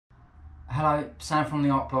Hello, Sam from the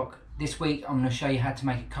art block. This week I'm going to show you how to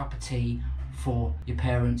make a cup of tea for your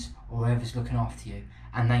parents or whoever's looking after you,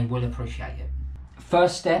 and they will appreciate it.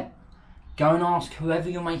 First step, go and ask whoever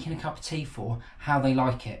you're making a cup of tea for how they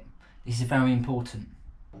like it. This is very important.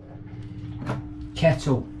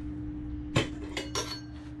 Kettle.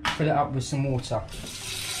 Fill it up with some water.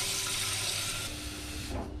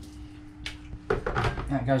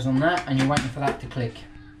 That goes on that, and you're waiting for that to click.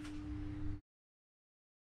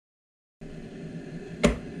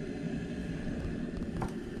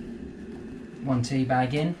 One tea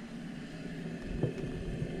bag in.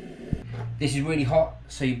 This is really hot,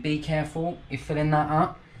 so you be careful if filling that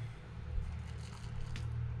up.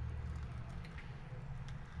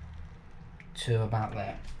 To about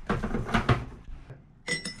there.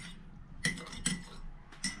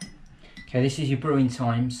 Okay, this is your brewing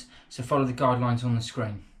times, so follow the guidelines on the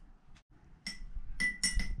screen.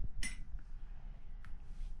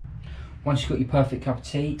 Once you've got your perfect cup of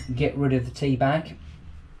tea, get rid of the tea bag.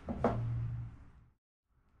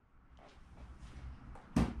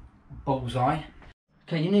 Bullseye.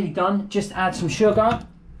 Okay, you're nearly done. Just add some sugar.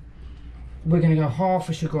 We're going to go half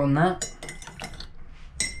a sugar on that.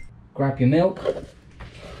 Grab your milk.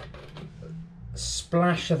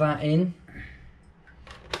 Splash of that in.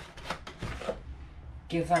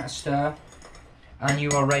 Give that a stir, and you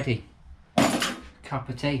are ready. Cup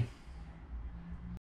of tea.